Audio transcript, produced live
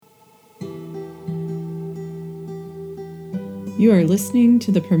You are listening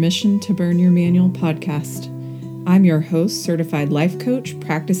to the Permission to Burn Your Manual podcast. I'm your host, certified life coach,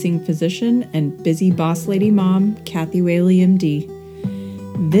 practicing physician, and busy boss lady mom, Kathy Whaley, MD.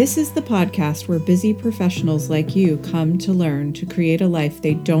 This is the podcast where busy professionals like you come to learn to create a life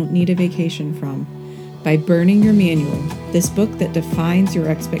they don't need a vacation from by burning your manual, this book that defines your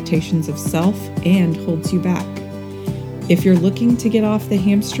expectations of self and holds you back. If you're looking to get off the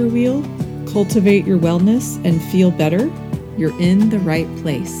hamster wheel, cultivate your wellness, and feel better, you're in the right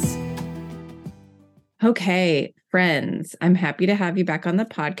place. Okay, friends, I'm happy to have you back on the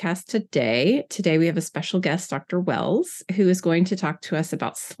podcast today. Today we have a special guest, Dr. Wells, who is going to talk to us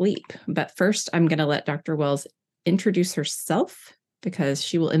about sleep. But first, I'm going to let Dr. Wells introduce herself because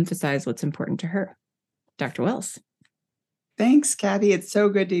she will emphasize what's important to her. Dr. Wells. Thanks, Kathy. It's so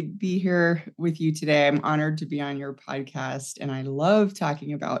good to be here with you today. I'm honored to be on your podcast, and I love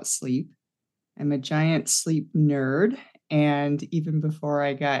talking about sleep. I'm a giant sleep nerd, and even before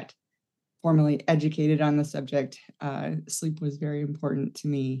I got formally educated on the subject, sleep was very important to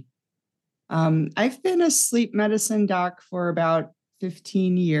me. I've been a sleep medicine doc for about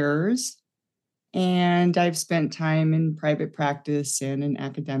 15 years, and I've spent time in private practice and in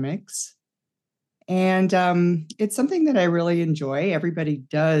academics. And it's something that I really enjoy. Everybody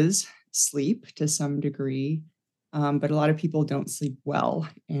does sleep to some degree, but a lot of people don't sleep well.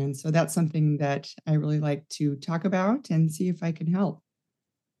 And so that's something that I really like to talk about and see if I can help.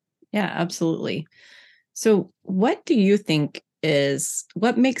 Yeah, absolutely. So what do you think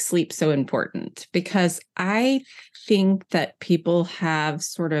what makes sleep so important? Because I think that people have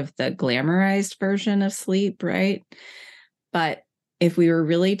sort of the glamorized version of sleep, right? But if we were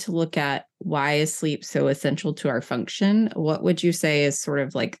really to look at why is sleep so essential to our function, what would you say is sort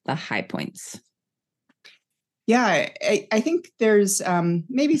of like the high points? Yeah, I think there's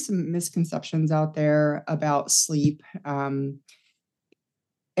maybe some misconceptions out there about sleep. And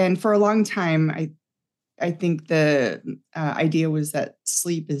for a long time, I think the idea was that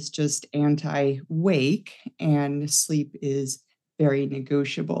sleep is just anti-wake, and sleep is very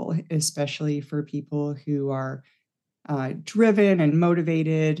negotiable, especially for people who are driven and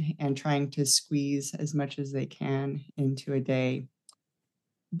motivated and trying to squeeze as much as they can into a day.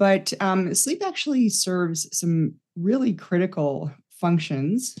 But sleep actually serves some really critical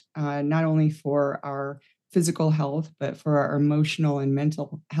functions, not only for our physical health, but for our emotional and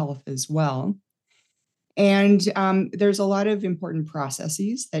mental health as well. And there's a lot of important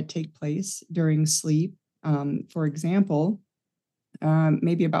processes that take place during sleep. For example,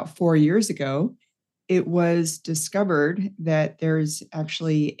 maybe about 4 years ago, it was discovered that there's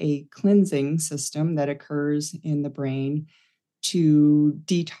actually a cleansing system that occurs in the brain to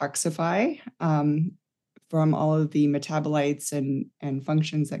detoxify from all of the metabolites and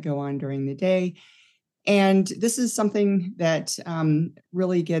functions that go on during the day. And this is something that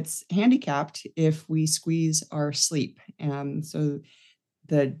really gets handicapped if we squeeze our sleep. So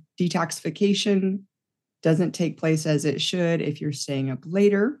the detoxification doesn't take place as it should if you're staying up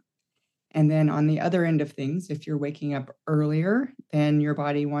later. And then on the other end of things, if you're waking up earlier than your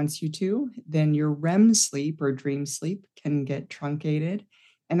body wants you to, then your REM sleep or dream sleep can get truncated.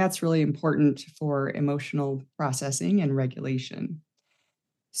 And that's really important for emotional processing and regulation.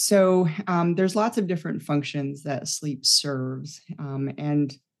 So there's lots of different functions that sleep serves,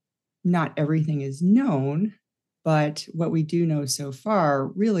 and not everything is known, but what we do know so far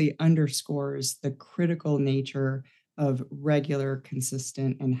really underscores the critical nature of regular,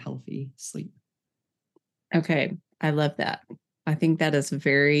 consistent, and healthy sleep. Okay, I love that. I think that is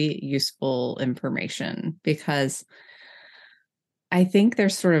very useful information because I think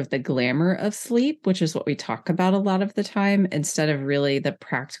there's sort of the glamour of sleep, which is what we talk about a lot of the time, instead of really the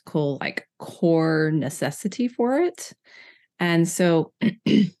practical, like core necessity for it. And so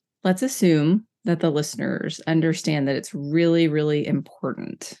let's assume that the listeners understand that it's really, really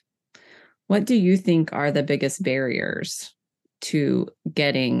important. What do you think are the biggest barriers to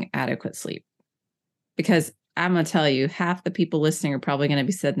getting adequate sleep? Because I'm going to tell you, half the people listening are probably going to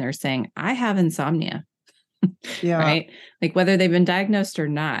be sitting there saying, I have insomnia. Yeah. Right? Like whether they've been diagnosed or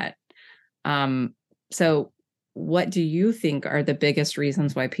not. So what do you think are the biggest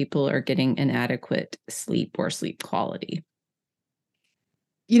reasons why people are getting inadequate sleep or sleep quality?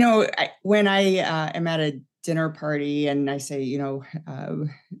 You know, when I am at a dinner party and I say,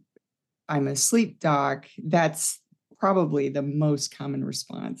 I'm a sleep doc, that's probably the most common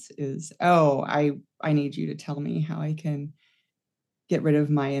response is, oh, I need you to tell me how I can get rid of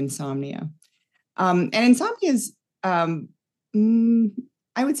my insomnia. And insomnia is, I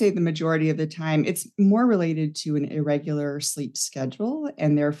would say the majority of the time, it's more related to an irregular sleep schedule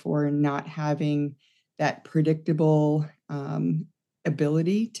and therefore not having that predictable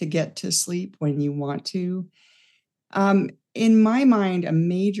ability to get to sleep when you want to. In my mind, a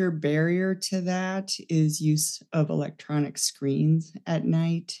major barrier to that is use of electronic screens at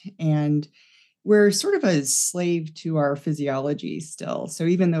night. And we're sort of a slave to our physiology still. So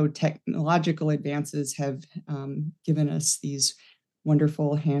even though technological advances have given us these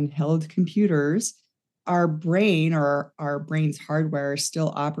wonderful handheld computers, our brain or our brain's hardware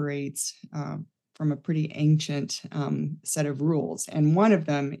still operates from a pretty ancient set of rules. And one of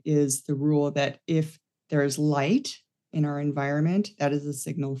them is the rule that if there's light in our environment, that is a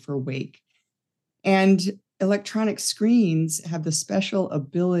signal for wake. And electronic screens have the special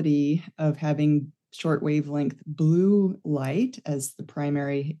ability of having short wavelength blue light as the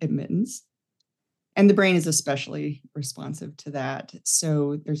primary emittance. And the brain is especially responsive to that.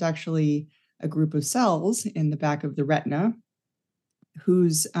 So there's actually a group of cells in the back of the retina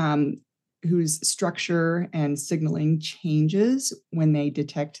whose structure and signaling changes when they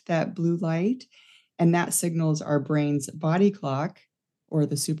detect that blue light. And that signals our brain's body clock, or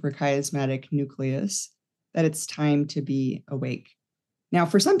the suprachiasmatic nucleus, that it's time to be awake. Now,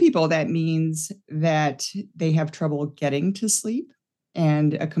 for some people, that means that they have trouble getting to sleep.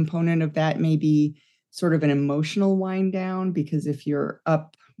 And a component of that may be sort of an emotional wind down, because if you're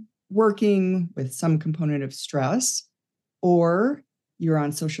up working with some component of stress, or you're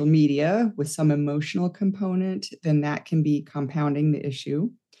on social media with some emotional component, then that can be compounding the issue.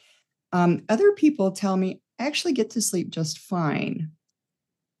 Other people tell me I actually get to sleep just fine.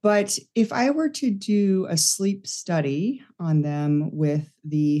 But if I were to do a sleep study on them with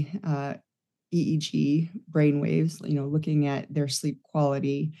the EEG brainwaves, looking at their sleep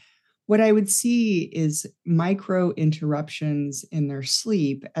quality, what I would see is micro interruptions in their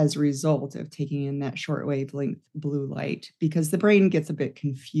sleep as a result of taking in that short wavelength blue light, because the brain gets a bit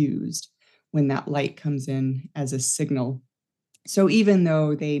confused when that light comes in as a signal. So even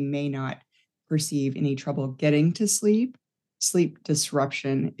though they may not perceive any trouble getting to sleep, sleep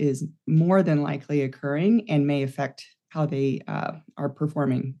disruption is more than likely occurring and may affect how they are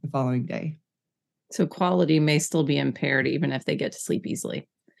performing the following day. So quality may still be impaired even if they get to sleep easily.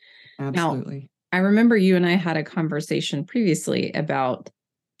 Absolutely. Now, I remember you and I had a conversation previously about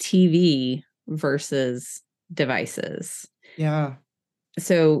TV versus devices. Yeah.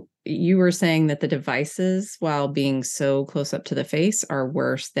 So you were saying that the devices, while being so close up to the face, are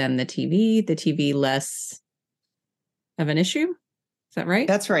worse than the TV less of an issue. Is that right?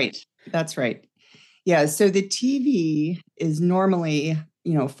 That's right. That's right. Yeah. So the TV is normally,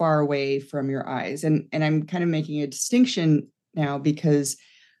 far away from your eyes. And I'm kind of making a distinction now because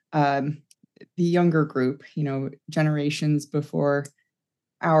the younger group, generations before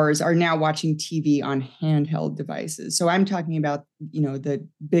ours, are now watching TV on handheld devices. So I'm talking about, the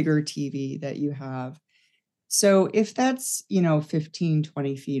bigger TV that you have. So if that's, 15,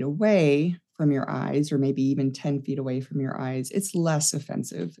 20 feet away from your eyes, or maybe even 10 feet away from your eyes, it's less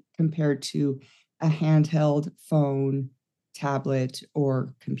offensive compared to a handheld phone, tablet,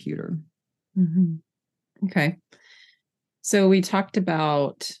 or computer. Mm-hmm. Okay. So we talked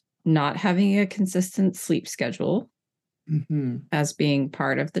about not having a consistent sleep schedule as being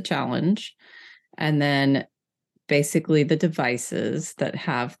part of the challenge. And then basically the devices that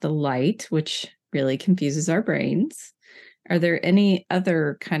have the light, which really confuses our brains. Are there any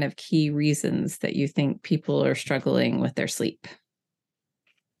other kind of key reasons that you think people are struggling with their sleep?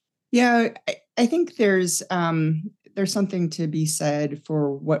 Yeah, I think there's something to be said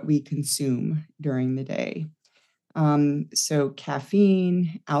for what we consume during the day. So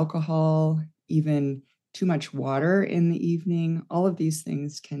caffeine, alcohol, even too much water in the evening, all of these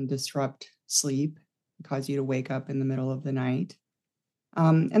things can disrupt sleep, cause you to wake up in the middle of the night.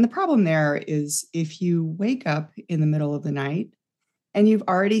 And the problem there is if you wake up in the middle of the night and you've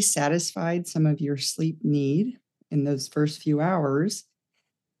already satisfied some of your sleep need in those first few hours,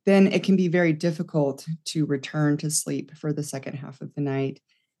 then it can be very difficult to return to sleep for the second half of the night.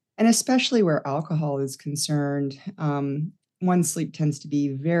 And especially where alcohol is concerned, one's sleep tends to be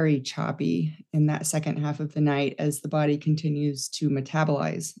very choppy in that second half of the night as the body continues to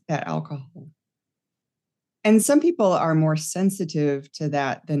metabolize that alcohol. And some people are more sensitive to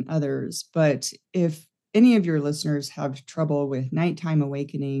that than others. But if any of your listeners have trouble with nighttime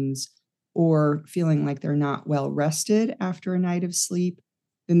awakenings or feeling like they're not well rested after a night of sleep,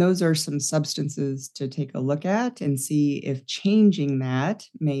 then those are some substances to take a look at and see if changing that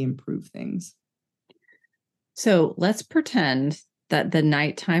may improve things. So let's pretend that the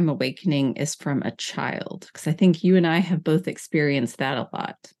nighttime awakening is from a child, because I think you and I have both experienced that a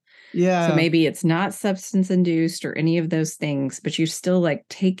lot. So Yeah. maybe it's not substance induced or any of those things, but you've still like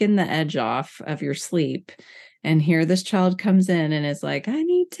taken the edge off of your sleep. And here this child comes in and is like, I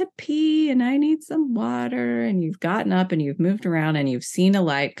need to pee and I need some water. And you've gotten up and you've moved around and you've seen a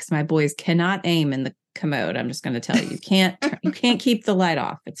light, because my boys cannot aim in the commode. I'm just going to tell you, you can't keep the light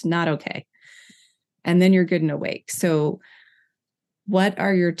off. It's not okay. And then you're good and awake. So what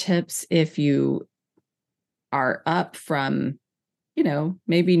are your tips if you are up from,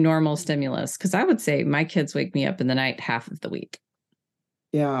 maybe normal stimulus? Because I would say my kids wake me up in the night half of the week.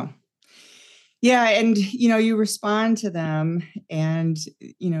 Yeah. Yeah. And, you respond to them, and,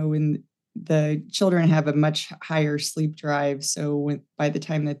 when the children have a much higher sleep drive. So by the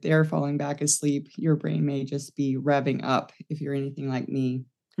time that they're falling back asleep, your brain may just be revving up if you're anything like me.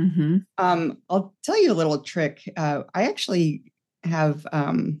 Mm-hmm. I'll tell you a little trick. I actually have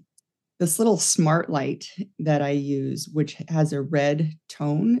this little smart light that I use, which has a red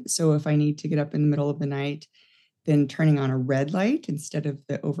tone. So if I need to get up in the middle of the night, then turning on a red light instead of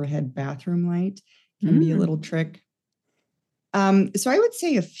the overhead bathroom light can be a little trick. So I would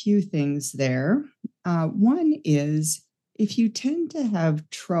say a few things there. One is, if you tend to have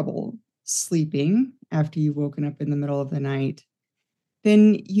trouble sleeping after you've woken up in the middle of the night,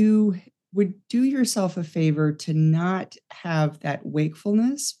 then you would do yourself a favor to not have that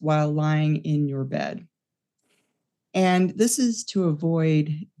wakefulness while lying in your bed. And this is to avoid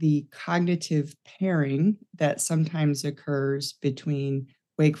the cognitive pairing that sometimes occurs between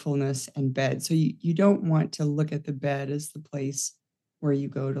wakefulness and bed. So you don't want to look at the bed as the place where you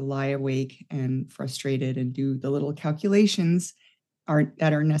go to lie awake and frustrated and do the little calculations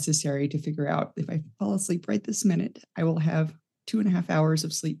that are necessary to figure out, if I fall asleep right this minute, I will have 2.5 hours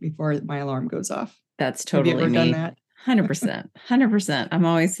of sleep before my alarm goes off. That's Have you totally ever done me. that? 100%. 100%. I'm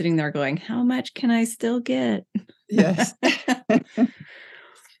always sitting there going, how much can I still get? Yes.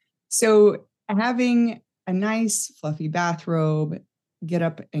 So having a nice fluffy bathrobe, get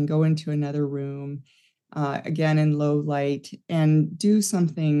up and go into another room, again in low light, and do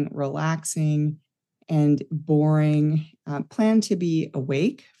something relaxing and boring. Plan to be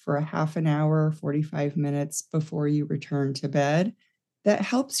awake for a half an hour, 45 minutes before you return to bed. That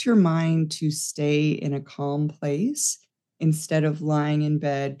helps your mind to stay in a calm place instead of lying in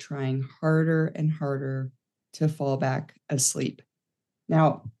bed trying harder and harder to fall back asleep.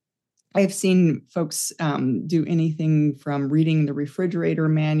 Now, I've seen folks do anything from reading the refrigerator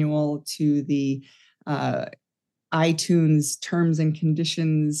manual to the uh, iTunes terms and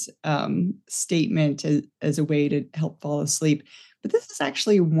conditions statement as a way to help fall asleep. But this is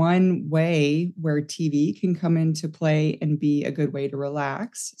actually one way where TV can come into play and be a good way to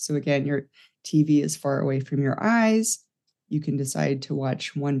relax. So again, your TV is far away from your eyes. You can decide to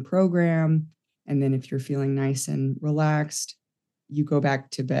watch one program. And then if you're feeling nice and relaxed, you go back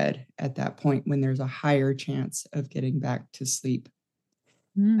to bed at that point when there's a higher chance of getting back to sleep.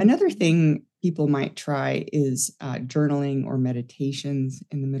 Another thing people might try is journaling or meditations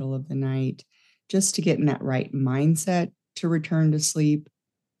in the middle of the night, just to get in that right mindset to return to sleep.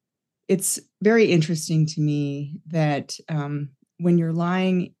 It's very interesting to me that when you're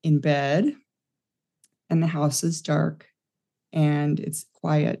lying in bed and the house is dark and it's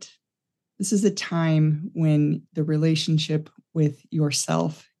quiet, this is a time when the relationship with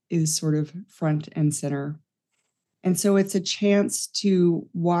yourself is sort of front and center. And so it's a chance to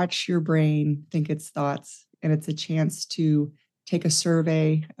watch your brain think its thoughts, and it's a chance to take a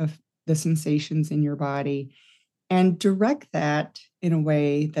survey of the sensations in your body and direct that in a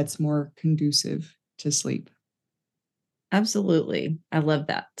way that's more conducive to sleep. Absolutely. I love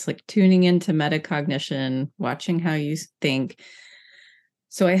that. It's like tuning into metacognition, watching how you think.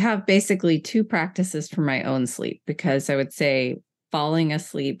 So I have basically two practices for my own sleep, because I would say falling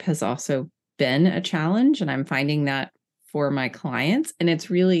asleep has also been a challenge, and I'm finding that for my clients, and it's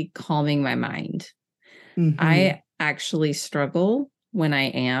really calming my mind. Mm-hmm. I actually struggle when I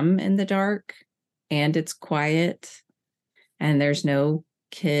am in the dark and it's quiet and there's no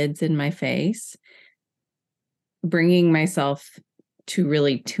kids in my face. Bringing myself to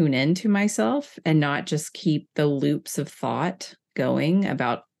really tune into myself and not just keep the loops of thought going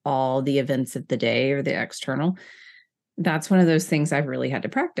about all the events of the day or the external. That's one of those things I've really had to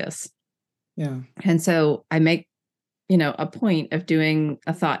practice. Yeah. And so I make, a point of doing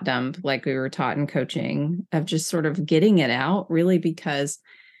a thought dump, like we were taught in coaching, of just sort of getting it out, really, because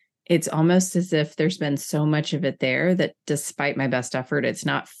it's almost as if there's been so much of it there that despite my best effort, it's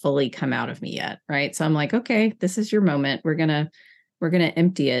not fully come out of me yet. Right. So I'm like, okay, this is your moment. We're going to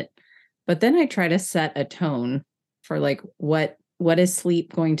empty it. But then I try to set a tone for like, what is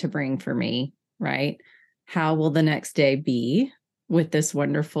sleep going to bring for me? Right. How will the next day be? with this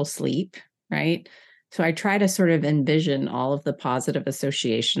wonderful sleep, right? So I try to sort of envision all of the positive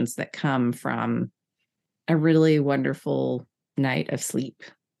associations that come from a really wonderful night of sleep.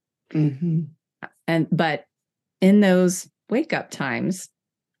 Mm-hmm. But in those wake up times,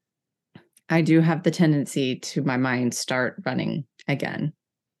 I do have the tendency to my mind start running again.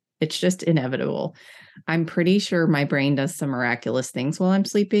 It's just inevitable. I'm pretty sure my brain does some miraculous things while I'm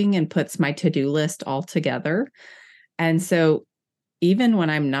sleeping and puts my to-do list all together. And so even when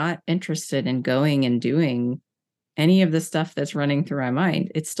I'm not interested in going and doing any of the stuff that's running through my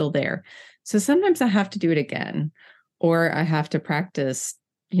mind, it's still there. So sometimes I have to do it again, or I have to practice,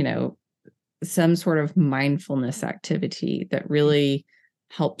 some sort of mindfulness activity that really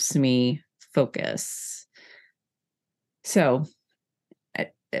helps me focus. So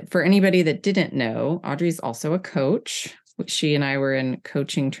for anybody that didn't know, Audrey's also a coach. She and I were in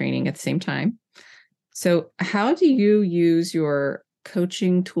coaching training at the same time. So how do you use your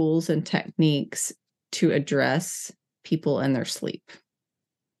coaching tools and techniques to address people and their sleep?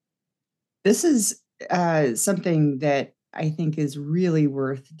 This is something that I think is really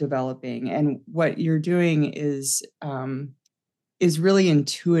worth developing. And what you're doing is really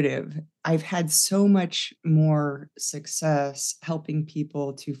intuitive. I've had so much more success helping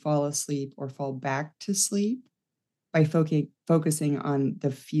people to fall asleep or fall back to sleep by focusing on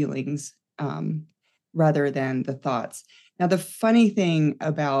the feelings rather than the thoughts. Now, the funny thing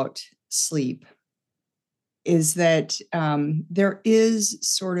about sleep is that there is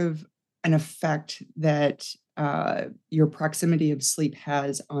sort of an effect that your proximity of sleep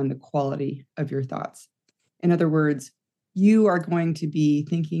has on the quality of your thoughts. In other words, you are going to be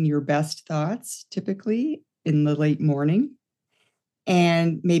thinking your best thoughts typically in the late morning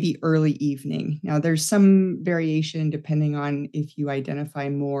and maybe early evening. Now, there's some variation depending on if you identify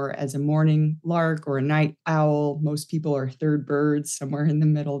more as a morning lark or a night owl. Most people are third birds, somewhere in the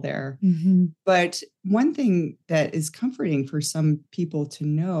middle there. Mm-hmm. But one thing that is comforting for some people to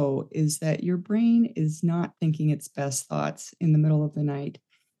know is that your brain is not thinking its best thoughts in the middle of the night.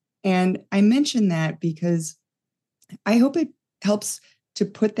 And I mention that because I hope it helps to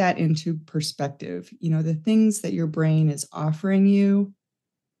put that into perspective. The things that your brain is offering you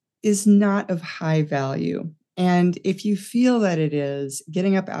is not of high value. And if you feel that it is,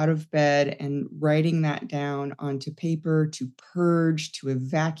 getting up out of bed and writing that down onto paper to purge, to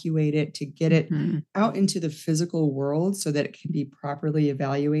evacuate it, to get it out into the physical world so that it can be properly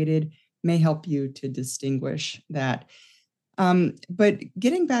evaluated may help you to distinguish that. But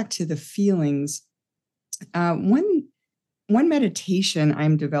getting back to the feelings, one meditation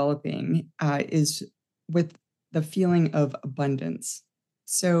I'm developing is with the feeling of abundance.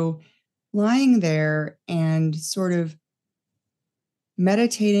 So lying there and sort of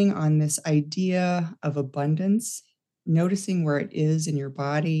meditating on this idea of abundance, noticing where it is in your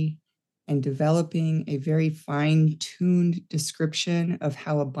body, and developing a very fine-tuned description of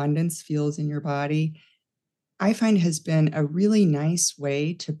how abundance feels in your body, I find has been a really nice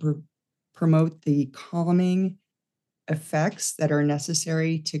way to promote the calming effects that are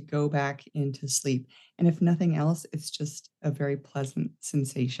necessary to go back into sleep. And if nothing else, it's just a very pleasant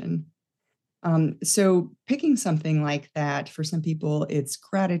sensation. So picking something like that, for some people, it's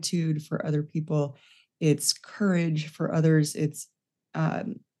gratitude. For other people, it's courage. For others, it's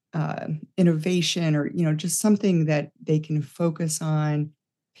um, innovation, or just something that they can focus on,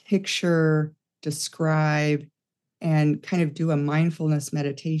 picture, describe, and kind of do a mindfulness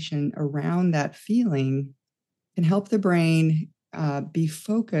meditation around that feeling can help the brain be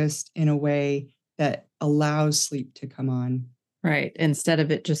focused in a way that allows sleep to come on. Right. Instead of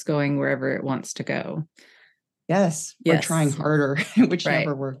it just going wherever it wants to go. Yes. Or trying harder, which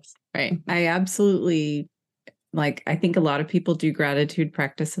never works. Right. I absolutely I think a lot of people do gratitude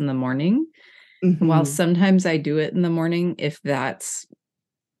practice in the morning. Mm-hmm. While sometimes I do it in the morning, if that's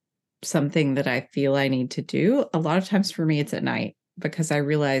something that I feel I need to do, a lot of times for me, it's at night because I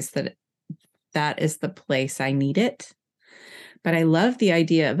realize that that is the place I need it. But I love the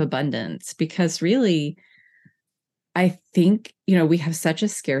idea of abundance because really, I think, we have such a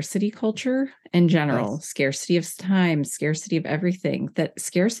scarcity culture in general, yes. Scarcity of time, scarcity of everything, that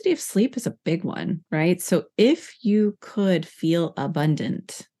scarcity of sleep is a big one, right? So if you could feel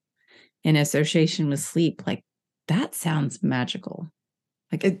abundant in association with sleep, that sounds magical,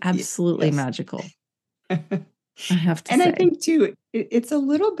 absolutely magical. I have to say. I think too, it's a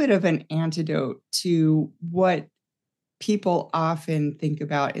little bit of an antidote to what people often think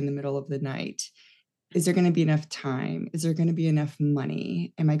about in the middle of the night. Is there going to be enough time? Is there going to be enough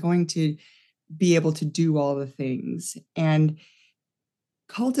money? Am I going to be able to do all the things? And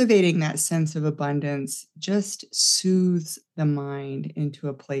cultivating that sense of abundance just soothes the mind into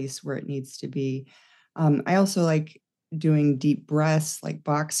a place where it needs to be. I also like doing deep breaths, like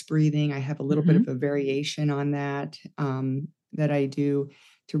box breathing. I have a little bit Mhm. of a variation on that that I do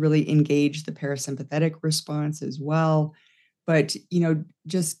to really engage the parasympathetic response as well. But,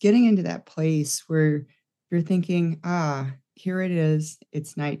 just getting into that place where you're thinking, here it is.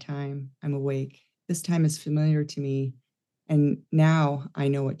 It's nighttime. I'm awake. This time is familiar to me. And now I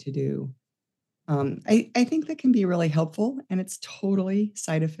know what to do. I think that can be really helpful and it's totally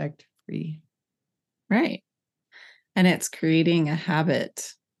side effect free. Right. And it's creating a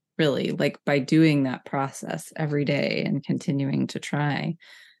habit, really, like by doing that process every day and continuing to try,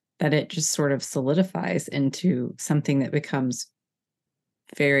 that it just sort of solidifies into something that becomes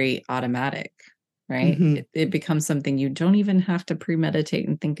very automatic, right? Hmm. It becomes something you don't even have to premeditate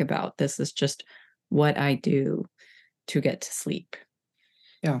and think about. This is just what I do to get to sleep.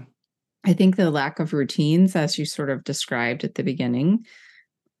 Yeah. I think the lack of routines, as you sort of described at the beginning,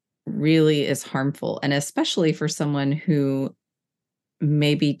 really is harmful. And especially for someone who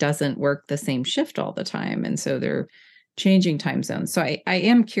maybe doesn't work the same shift all the time. And so they're changing time zones. So I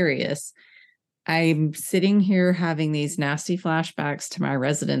am curious. I'm sitting here having these nasty flashbacks to my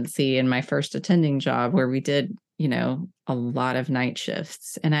residency and my first attending job where we did, a lot of night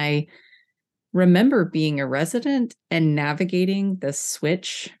shifts. And I remember being a resident and navigating the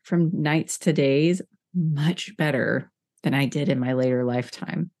switch from nights to days much better than I did in my later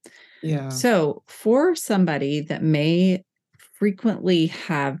lifetime. Yeah. So, for somebody that may frequently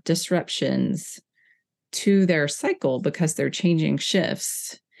have disruptions to their cycle because they're changing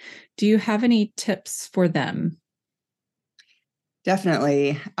shifts, do you have any tips for them?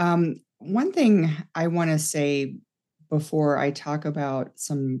 Definitely. One thing I want to say before I talk about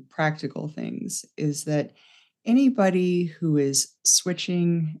some practical things is that anybody who is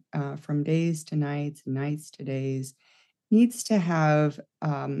switching from days to nights and nights to days needs to have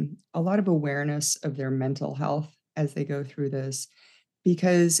a lot of awareness of their mental health as they go through this,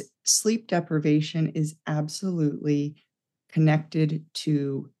 because sleep deprivation is absolutely connected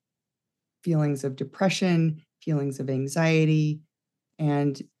to feelings of depression, feelings of anxiety,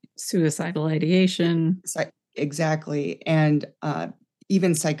 and Suicidal ideation. exactly, and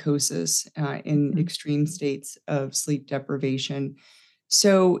even psychosis in Mhm. extreme states of sleep deprivation.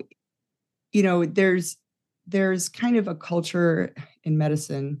 So, there's kind of a culture in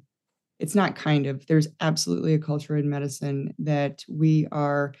medicine. It's not kind of, there's absolutely a culture in medicine that we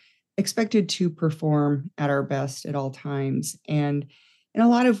are expected to perform at our best at all times. And in a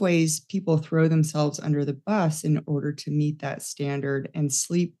lot of ways, people throw themselves under the bus in order to meet that standard. And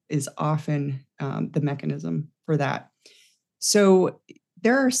sleep is often the mechanism for that. So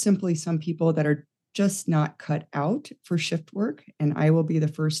there are simply some people that are just not cut out for shift work. And I will be the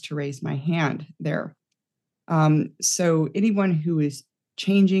first to raise my hand there. So anyone who is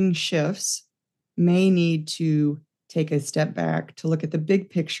changing shifts may need to take a step back to look at the big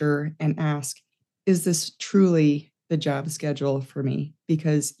picture and ask, is this truly the job schedule for me?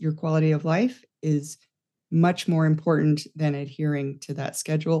 Because your quality of life is much more important than adhering to that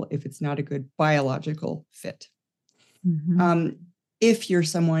schedule if it's not a good biological fit. Mhm. Um, if you're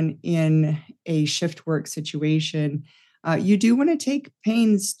someone in a shift work situation, you do want to take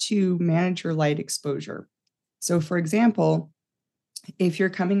pains to manage your light exposure. So, for example, if you're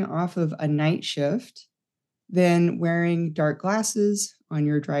coming off of a night shift, then wearing dark glasses on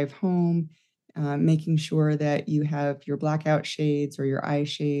your drive home, making sure that you have your blackout shades or your eye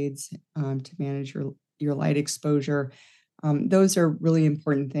shades to manage your light exposure. Those are really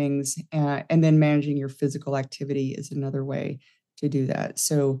important things. And then managing your physical activity is another way to do that.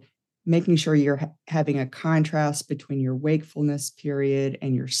 So, making sure you're having a contrast between your wakefulness period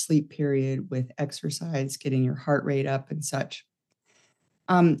and your sleep period with exercise, getting your heart rate up and such.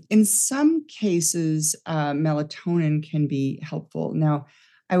 In some cases, melatonin can be helpful. Now,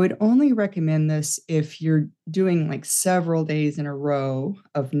 I would only recommend this if you're doing like several days in a row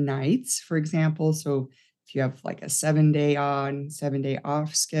of nights, for example. So, if you have like a 7 day on, 7 day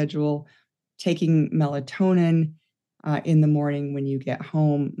off schedule, taking melatonin in the morning when you get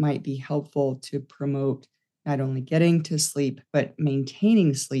home might be helpful to promote not only getting to sleep, but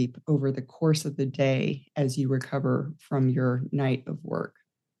maintaining sleep over the course of the day as you recover from your night of work.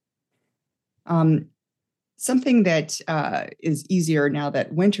 Um, Something that is easier now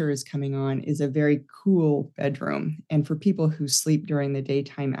that winter is coming on is a very cool bedroom. And for people who sleep during the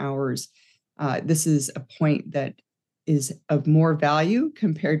daytime hours, this is a point that is of more value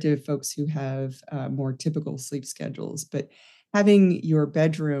compared to folks who have more typical sleep schedules. But having your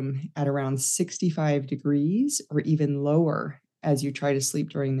bedroom at around 65 degrees or even lower as you try to sleep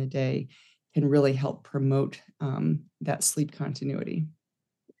during the day can really help promote that sleep continuity.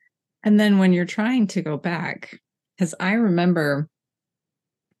 And then when you're trying to go back, because I remember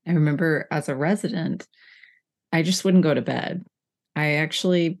as a resident, I just wouldn't go to bed. I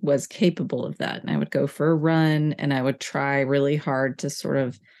actually was capable of that. And I would go for a run and I would try really hard to sort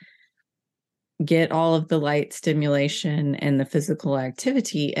of get all of the light stimulation and the physical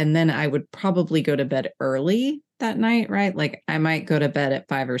activity. And then I would probably go to bed early that night, right? Like I might go to bed at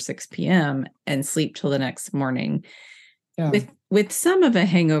 5 or 6 p.m. and sleep till the next morning Yeah. with some of a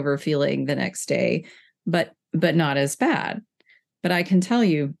hangover feeling the next day, but not as bad. But I can tell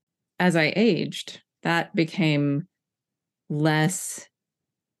you, as I aged, that became less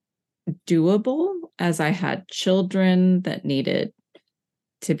doable as I had children that needed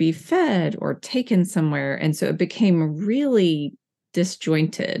to be fed or taken somewhere. And so it became really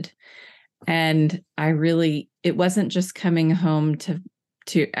disjointed. And it wasn't just coming home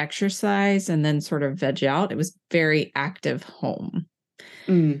to exercise and then sort of veg out. It was very active home.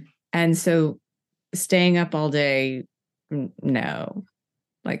 Mm. And so staying up all day, no,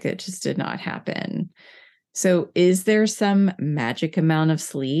 like it just did not happen. So is there some magic amount of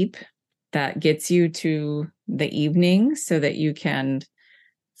sleep that gets you to the evening so that you can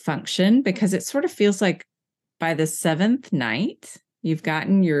function? Because it sort of feels like by the seventh night, you've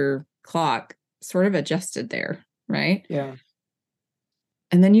gotten your clock sort of adjusted there, right? Yeah.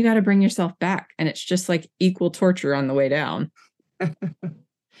 And then you got to bring yourself back. And it's just like equal torture on the way down.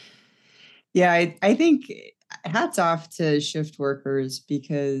 Yeah, I think hats off to shift workers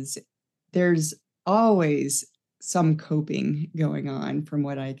because there's always some coping going on from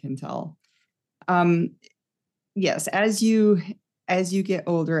what I can tell. Yes, as you get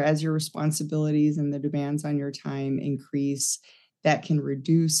older, as your responsibilities and the demands on your time increase, that can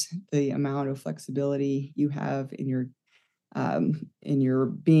reduce the amount of flexibility you have in your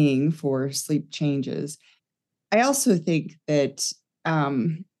being for sleep changes. I also think that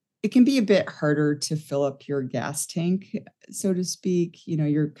it can be a bit harder to fill up your gas tank, so to speak. You know,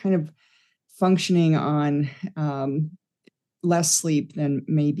 you're kind of functioning on less sleep than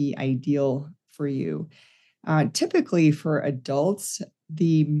may be ideal for you. Typically, for adults,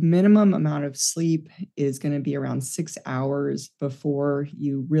 the minimum amount of sleep is going to be around 6 hours before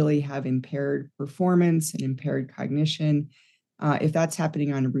you really have impaired performance and impaired cognition. If that's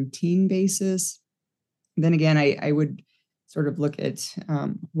happening on a routine basis, then again, I would sort of look at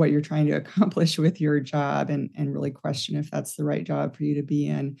what you're trying to accomplish with your job and really question if that's the right job for you to be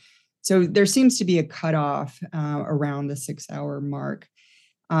in. So there seems to be a cutoff around the 6 hour mark.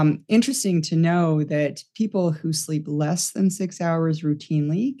 Interesting to know that people who sleep less than 6 hours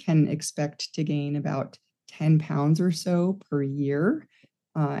routinely can expect to gain about 10 pounds or so per year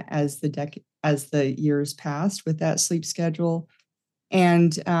as the years passed with that sleep schedule.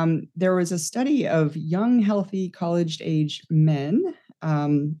 And there was a study of young, healthy, college-age men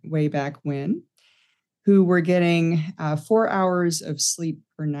way back when who were getting 4 hours of sleep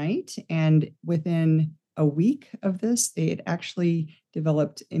per night. And within a week of this, they had actually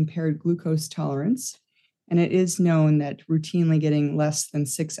developed impaired glucose tolerance. And it is known that routinely getting less than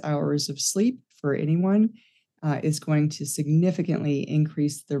 6 hours of sleep for anyone is going to significantly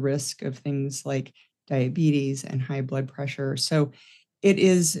increase the risk of things like diabetes and high blood pressure. So it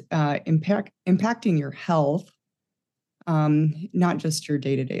is impacting your health, not just your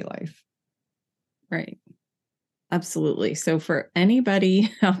day-to-day life. Right. Absolutely. So for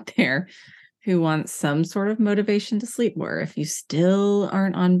anybody out there who wants some sort of motivation to sleep more, if you still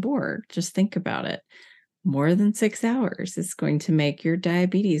aren't on board, just think about it. More than 6 hours is going to make your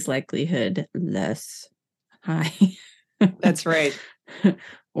diabetes likelihood less high. That's right.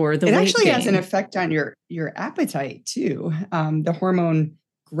 Or the it weight actually gain. has an effect on your appetite too. The hormone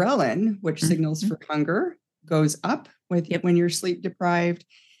ghrelin, which signals for hunger, goes up when you're sleep deprived.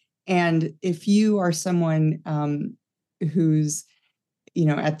 And if you are someone who's,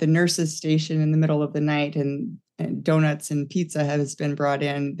 at the nurse's station in the middle of the night and donuts and pizza has been brought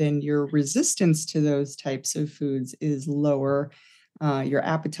in, then your resistance to those types of foods is lower. Your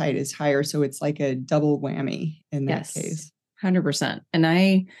appetite is higher. So it's like a double whammy in that case. 100%. And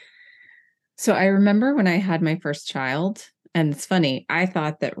I remember when I had my first child, and it's funny, I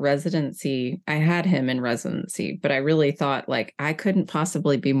thought that I had him in residency, but I really thought like I couldn't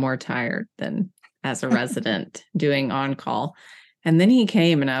possibly be more tired than as a resident doing on-call. And then he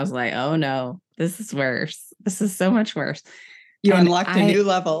came and I was like, oh no, this is worse. This is so much worse. You unlocked a new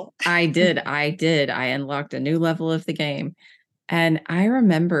level. I did. I unlocked a new level of the game. And I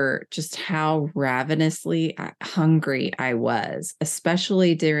remember just how ravenously hungry I was,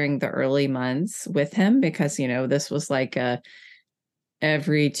 especially during the early months with him, because, this was like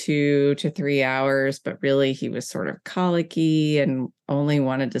every 2 to 3 hours, but really he was sort of colicky and only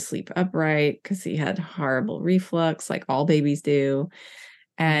wanted to sleep upright because he had horrible reflux, like all babies do.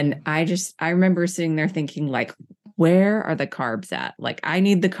 And I remember sitting there thinking, like, where are the carbs at? Like, I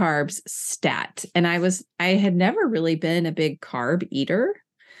need the carbs stat. And I had never really been a big carb eater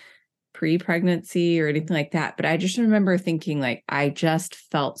pre-pregnancy or anything like that. But I just remember thinking, like, I just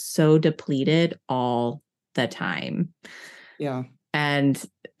felt so depleted all the time. Yeah. And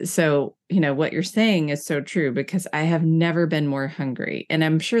so, what you're saying is so true because I have never been more hungry. And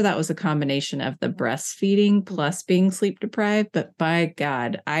I'm sure that was a combination of the breastfeeding plus being sleep deprived. But by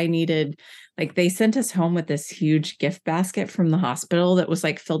God, I needed, like, they sent us home with this huge gift basket from the hospital that was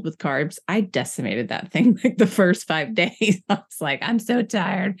like filled with carbs. I decimated that thing like the first 5 days. I was like, I'm so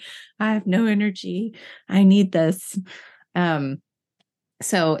tired. I have no energy. I need this.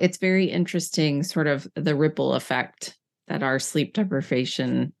 So it's very interesting, sort of the ripple effect that our sleep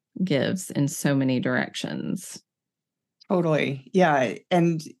deprivation gives in so many directions. Totally. Yeah.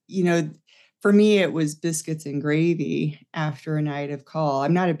 And, for me, it was biscuits and gravy after a night of call.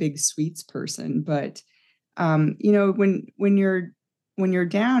 I'm not a big sweets person, but, when you're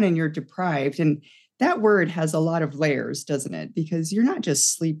down and you're deprived, and that word has a lot of layers, doesn't it? Because you're not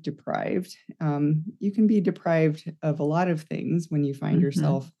just sleep deprived. You can be deprived of a lot of things when you find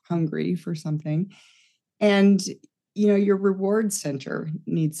yourself hungry for something. And, your reward center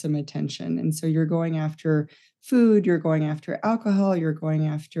needs some attention. And so you're going after food, you're going after alcohol, you're going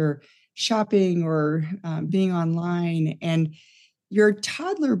after shopping or being online. And your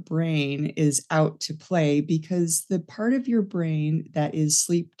toddler brain is out to play because the part of your brain that is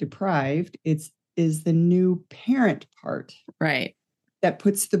sleep deprived, is the new parent part. Right. That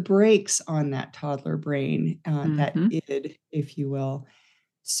puts the brakes on that toddler brain, that id, if you will.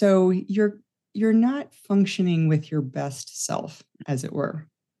 So you're not functioning with your best self, as it were.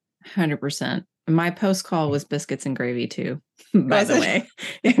 100%. My post call was biscuits and gravy too, by the way.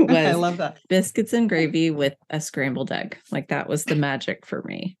 It I was love that. biscuits and gravy with a scrambled egg. Like, that was the magic for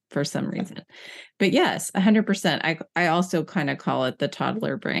me for some reason. But yes, 100%. I also kind of call it the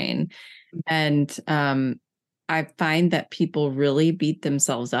toddler brain. And I find that people really beat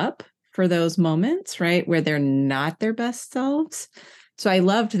themselves up for those moments, right, where they're not their best selves. So I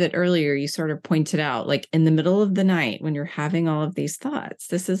loved that earlier you sort of pointed out, like, in the middle of the night when you're having all of these thoughts,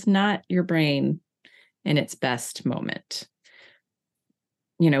 this is not your brain in its best moment.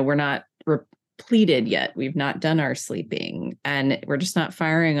 We're not repleted yet. We've not done our sleeping and we're just not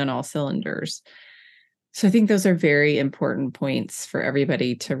firing on all cylinders. So I think those are very important points for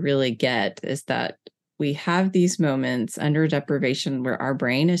everybody to really get, is that we have these moments under deprivation where our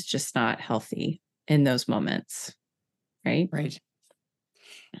brain is just not healthy in those moments. Right. Right.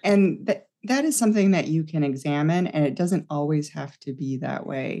 And that is something that you can examine, and it doesn't always have to be that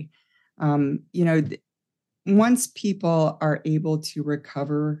way. Once people are able to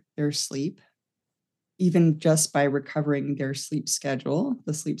recover their sleep, even just by recovering their sleep schedule,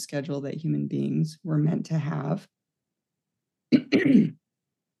 the sleep schedule that human beings were meant to have,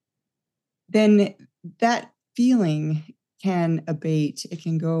 then that feeling can abate, it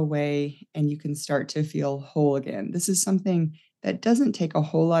can go away, and you can start to feel whole again. This is something that doesn't take a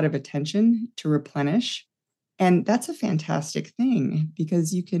whole lot of attention to replenish. And that's a fantastic thing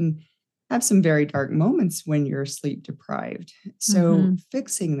because you can have some very dark moments when you're sleep deprived. So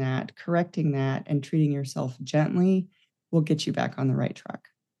fixing that, correcting that, and treating yourself gently will get you back on the right track.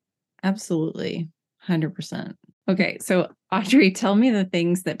 Absolutely. 100%. Okay. So Audrey, tell me the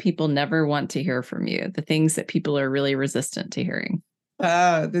things that people never want to hear from you, the things that people are really resistant to hearing.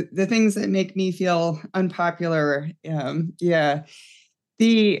 The things that make me feel unpopular. Yeah.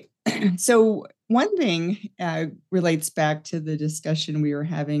 So one thing relates back to the discussion we were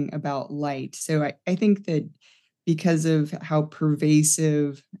having about light. So I think that because of how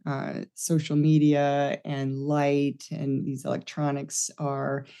pervasive social media and light and these electronics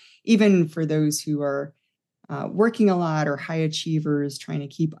are, even for those who are working a lot or high achievers trying to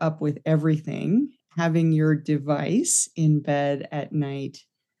keep up with everything, having your device in bed at night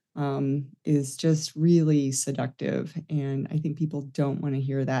is just really seductive. And I think people don't want to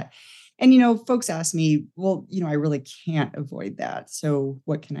hear that. And, folks ask me, well, I really can't avoid that. So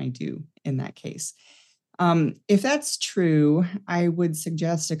what can I do in that case? If that's true, I would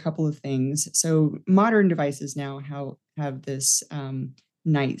suggest a couple of things. So modern devices now have this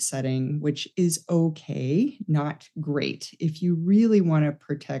night setting, which is okay, not great. If you really want to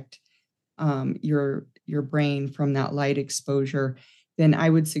protect your brain from that light exposure, then I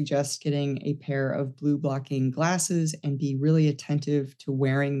would suggest getting a pair of blue blocking glasses and be really attentive to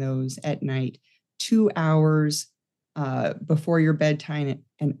wearing those at night, 2 hours before your bedtime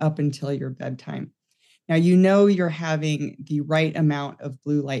and up until your bedtime. Now, you know you're having the right amount of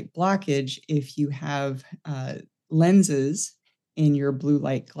blue light blockage if you have lenses in your blue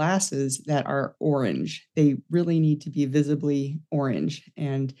light glasses that are orange. They really need to be visibly orange.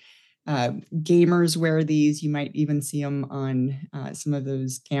 And gamers wear these. You might even see them on some of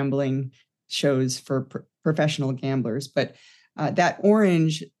those gambling shows for professional gamblers. But that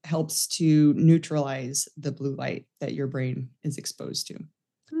orange helps to neutralize the blue light that your brain is exposed to.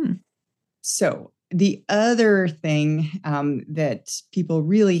 Hmm. So the other thing that people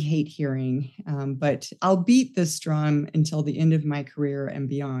really hate hearing, but I'll beat this drum until the end of my career and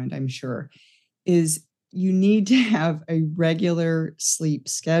beyond, I'm sure, is you need to have a regular sleep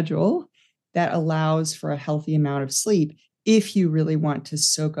schedule that allows for a healthy amount of sleep if you really want to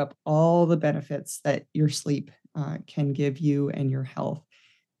soak up all the benefits that your sleep can give you and your health.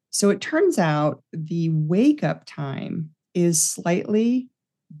 So it turns out the wake up time is slightly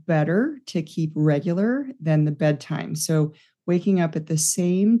better to keep regular than the bedtime. So waking up at the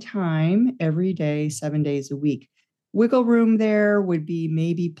same time every day, 7 days a week. Wiggle room there would be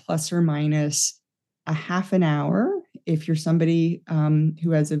maybe plus or minus a half an hour. If you're somebody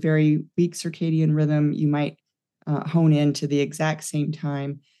who has a very weak circadian rhythm, you might hone in to the exact same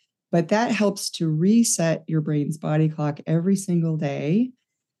time. But that helps to reset your brain's body clock every single day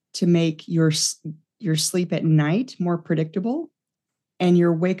to make your sleep at night more predictable and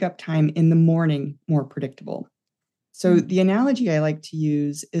your wake up time in the morning more predictable. So the analogy I like to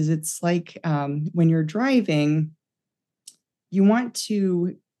use is it's like when you're driving, you want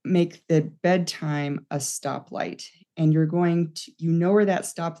to make the bedtime a stoplight, and you're going to, you know where that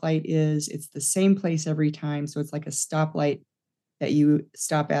stoplight is. It's the same place every time. So it's like a stoplight that you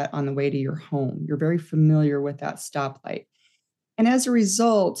stop at on the way to your home. You're very familiar with that stoplight. And as a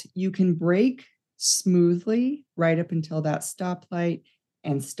result, you can brake smoothly right up until that stoplight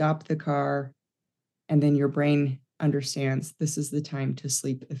and stop the car. And then your brain understands this is the time to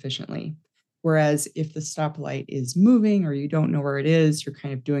sleep efficiently. Whereas if the stoplight is moving or you don't know where it is, you're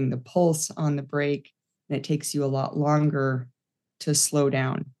kind of doing the pulse on the brake, and it takes you a lot longer to slow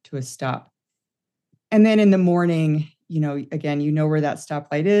down to a stop. And then in the morning, again, you know where that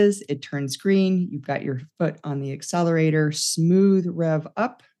stoplight is. It turns green. You've got your foot on the accelerator, smooth rev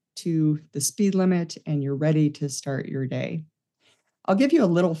up to the speed limit, and you're ready to start your day. I'll give you a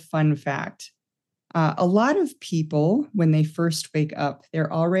little fun fact. A lot of people, when they first wake up,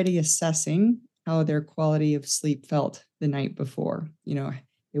 they're already assessing how their quality of sleep felt the night before.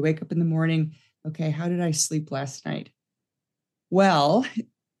 They wake up in the morning. Okay, how did I sleep last night? Well,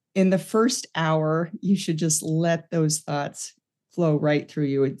 in the first hour, you should just let those thoughts flow right through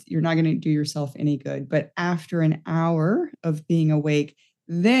you. You're not going to do yourself any good. But after an hour of being awake,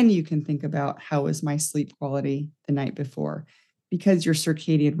 then you can think about how was my sleep quality the night before, because your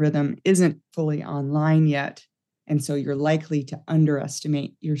circadian rhythm isn't fully online yet. And so you're likely to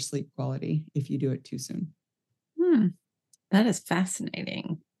underestimate your sleep quality if you do it too soon. That is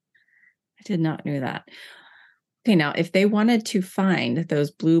fascinating. I did not know that. Okay, now if they wanted to find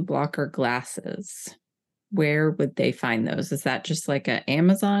those blue blocker glasses, where would they find those? Is that just like an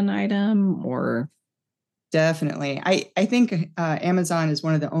Amazon item or? Definitely. I think Amazon is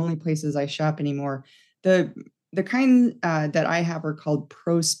one of the only places I shop anymore. The kind that I have are called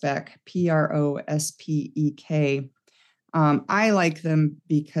ProSpec, PROSPEK. I like them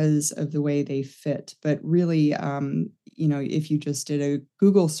because of the way they fit, but really, if you just did a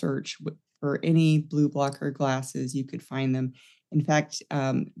Google search for any blue blocker glasses, you could find them. In fact,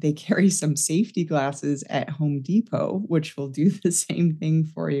 they carry some safety glasses at Home Depot, which will do the same thing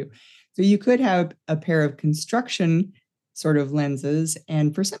for you. So you could have a pair of construction sort of lenses.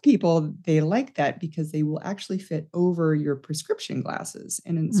 And for some people, they like that because they will actually fit over your prescription glasses.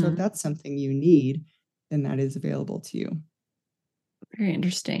 And so if that's something you need, then that is available to you. Very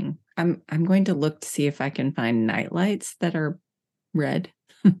interesting. I'm going to look to see if I can find night lights that are red,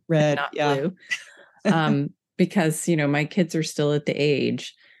 Red, not yeah. blue. Because, my kids are still at the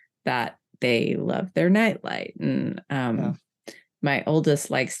age that they love their nightlight. And my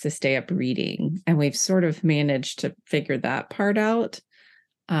oldest likes to stay up reading, and we've sort of managed to figure that part out.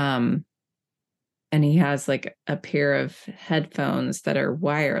 And he has like a pair of headphones that are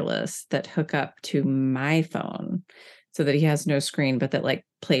wireless that hook up to my phone so that he has no screen, but that like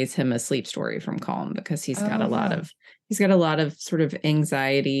plays him a sleep story from Calm, because he's got a lot of sort of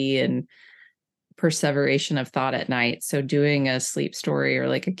anxiety and perseveration of thought at night. So doing a sleep story or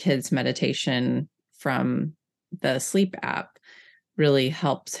like a kid's meditation from the sleep app really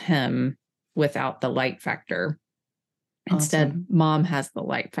helps him without the light factor. Instead, Awesome. mom has the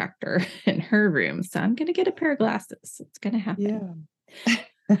light factor in her room. So I'm going to get a pair of glasses. It's going to happen.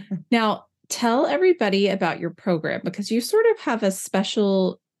 Yeah. Now, tell everybody about your program, because you sort of have a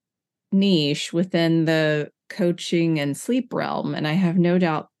special niche within the coaching and sleep realm. And I have no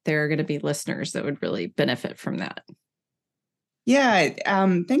doubt there are going to be listeners that would really benefit from that. Yeah.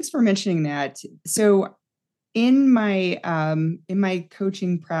 Thanks for mentioning that. So in my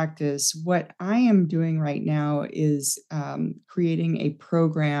coaching practice, what I am doing right now is creating a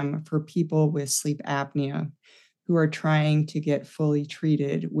program for people with sleep apnea who are trying to get fully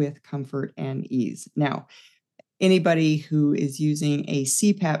treated with comfort and ease. Now, anybody who is using a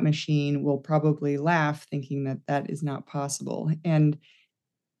CPAP machine will probably laugh thinking that that is not possible. And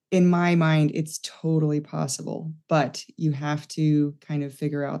in my mind, it's totally possible, but you have to kind of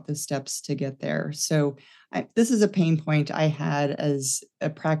figure out the steps to get there. So, this is a pain point I had as a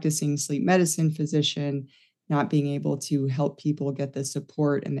practicing sleep medicine physician, not being able to help people get the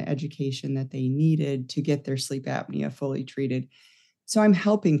support and the education that they needed to get their sleep apnea fully treated. So I'm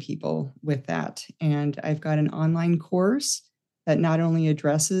helping people with that. And I've got an online course that not only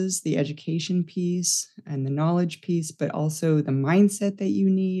addresses the education piece and the knowledge piece, but also the mindset that you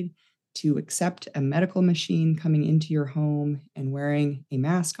need to accept a medical machine coming into your home and wearing a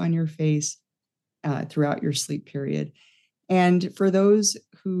mask on your face throughout your sleep period. And for those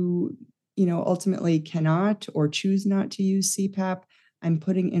who, ultimately cannot or choose not to use CPAP, I'm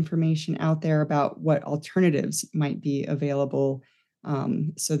putting information out there about what alternatives might be available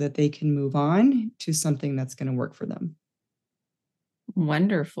so that they can move on to something that's going to work for them.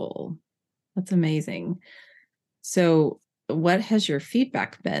 Wonderful. That's amazing. So, what has your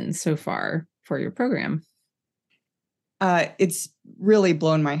feedback been so far for your program? It's really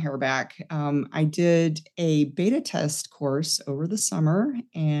blown my hair back. I did a beta test course over the summer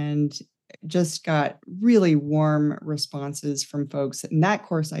and just got really warm responses from folks. And that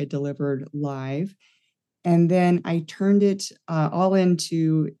course I delivered live. And then I turned it all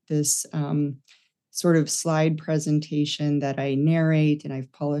into this sort of slide presentation that I narrate, and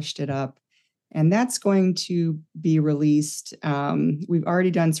I've polished it up. And that's going to be released. We've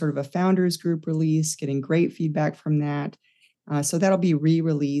already done sort of a founders group release, getting great feedback from that. So that'll be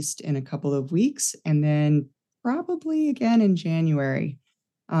re-released in a couple of weeks, and then probably again in January.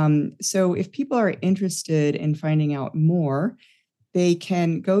 So if people are interested in finding out more, they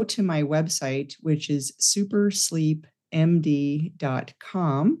can go to my website, which is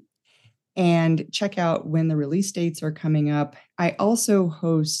supersleepmd.com, and check out when the release dates are coming up. I also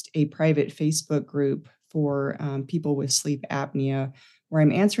host a private Facebook group for people with sleep apnea, where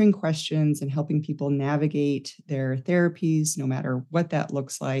I'm answering questions and helping people navigate their therapies, no matter what that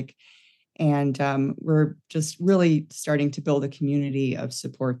looks like. And we're just really starting to build a community of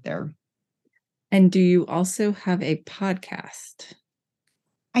support there. And do you also have a podcast?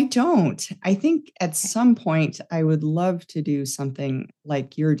 I don't. I think at some point I would love to do something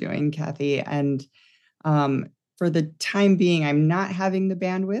like you're doing, Kathy. And for the time being, I'm not having the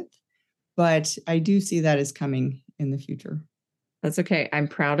bandwidth, but I do see that as coming in the future. That's okay. I'm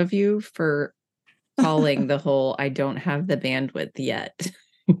proud of you for calling the whole I don't have the bandwidth yet.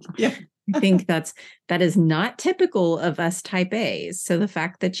 Yeah. I think that is not typical of us type A's. So the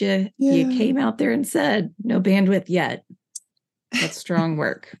fact that you came out there and said no bandwidth yet, that's strong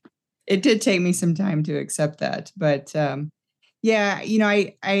work. It did take me some time to accept that, but yeah,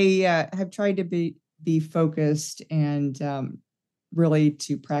 I have tried to be focused and really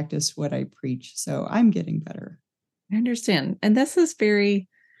to practice what I preach. So I'm getting better. I understand. And this is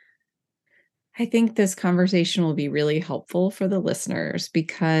I think this conversation will be really helpful for the listeners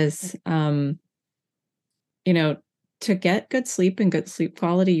because, to get good sleep and good sleep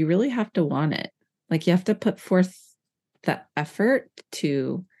quality, you really have to want it. Like you have to put forth the effort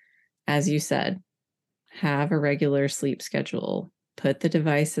to, as you said, have a regular sleep schedule, put the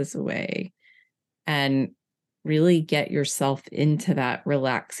devices away, and really get yourself into that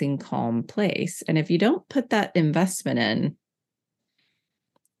relaxing, calm place. And if you don't put that investment in,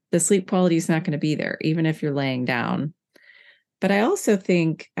 the sleep quality is not going to be there, even if you're laying down. But I also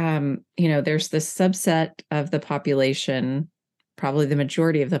think, there's this subset of the population, probably the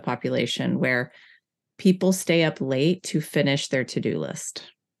majority of the population, where people stay up late to finish their to-do list,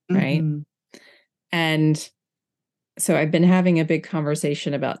 right? Mm-hmm. And so I've been having a big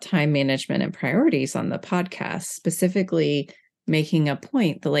conversation about time management and priorities on the podcast, specifically making a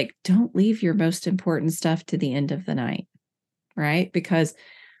point that don't leave your most important stuff to the end of the night, right? Because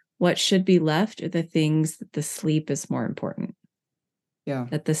what should be left are the things that the sleep is more important. Yeah.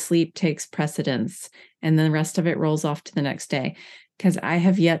 That the sleep takes precedence and then the rest of it rolls off to the next day. Because I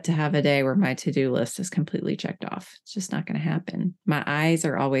have yet to have a day where my to-do list is completely checked off. It's just not going to happen. My eyes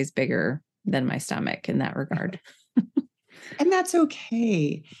are always bigger than my stomach in that regard. And that's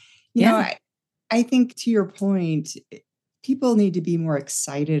okay. You know, Yeah. I think to your point, people need to be more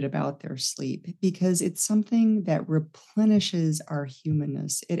excited about their sleep because it's something that replenishes our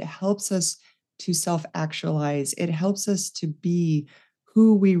humanness. It helps us to self-actualize. It helps us to be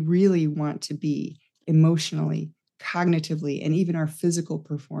who we really want to be emotionally, cognitively, and even our physical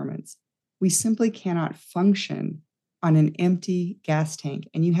performance. We simply cannot function on an empty gas tank,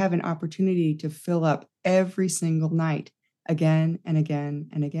 and you have an opportunity to fill up every single night again and again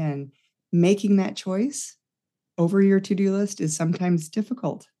and again. Making that choice over your to-do list is sometimes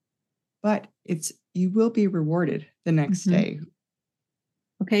difficult, but you will be rewarded the next Mhm. day.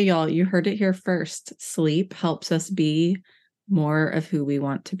 Okay, y'all, you heard it here first. Sleep helps us be more of who we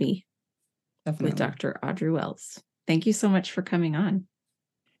want to be with Definitely. Dr. Audrey Wells. Thank you so much for coming on.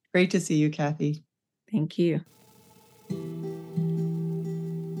 Great to see you, Kathy. Thank you.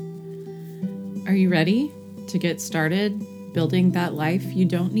 Are you ready to get started building that life you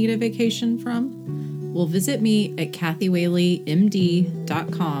don't need a vacation from? Well, visit me at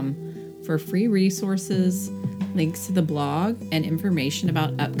kathywhaleymd.com for free resources, links to the blog, and information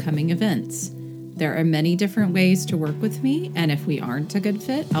about upcoming events. There are many different ways to work with me, and if we aren't a good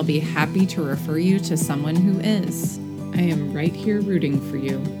fit, I'll be happy to refer you to someone who is. I am right here rooting for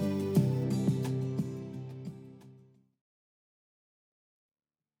you.